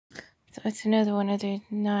So it's another one of those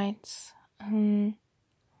nights.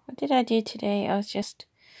 What did I do today? I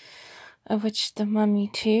watched The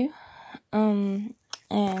Mummy 2. And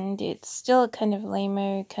it's still a kind of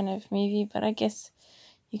lame-o kind of movie, but I guess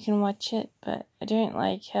you can watch it. But I don't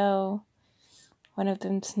like how one of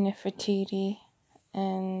them's Nefertiti,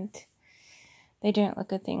 and they don't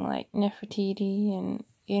look a thing like Nefertiti, and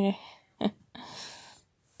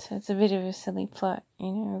so it's a bit of a silly plot,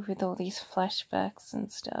 with all these flashbacks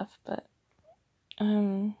and stuff, but I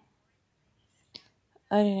don't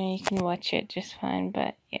know, you can watch it just fine,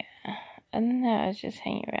 but yeah. Other than that, I was just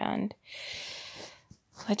hanging around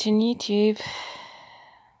watching YouTube.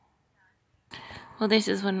 Well, this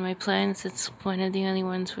is one of my plants. It's one of the only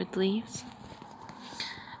ones with leaves.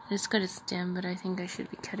 It's got a stem, but I think I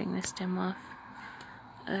should be cutting the stem off.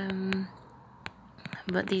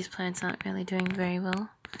 But these plants aren't really doing very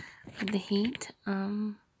well with the heat.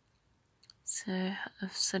 So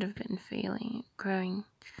I've sort of been growing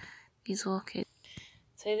these orchids.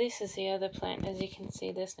 So this is the other plant. As you can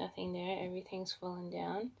see, there's nothing there. Everything's fallen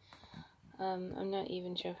down. I'm not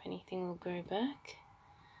even sure if anything will grow back.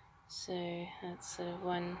 So that's sort of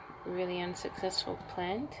one really unsuccessful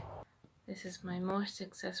plant. This is my more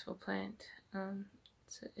successful plant.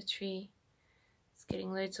 It's a tree. It's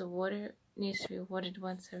getting loads of water. It needs to be watered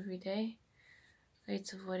once every day.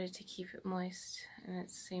 Loads of water to keep it moist, and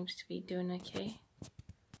it seems to be doing okay.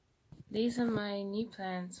 These are my new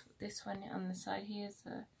plants. This one on the side here is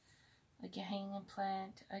like a hanging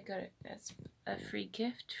plant. I got it as a free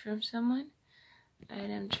gift from someone,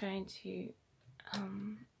 and I'm trying to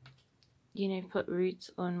put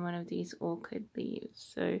roots on one of these orchid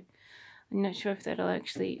leaves. So I'm not sure if that'll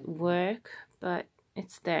actually work, but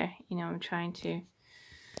it's there. I'm trying to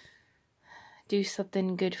do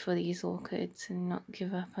something good for these orchids and not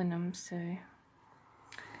give up on them. So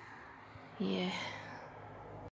yeah.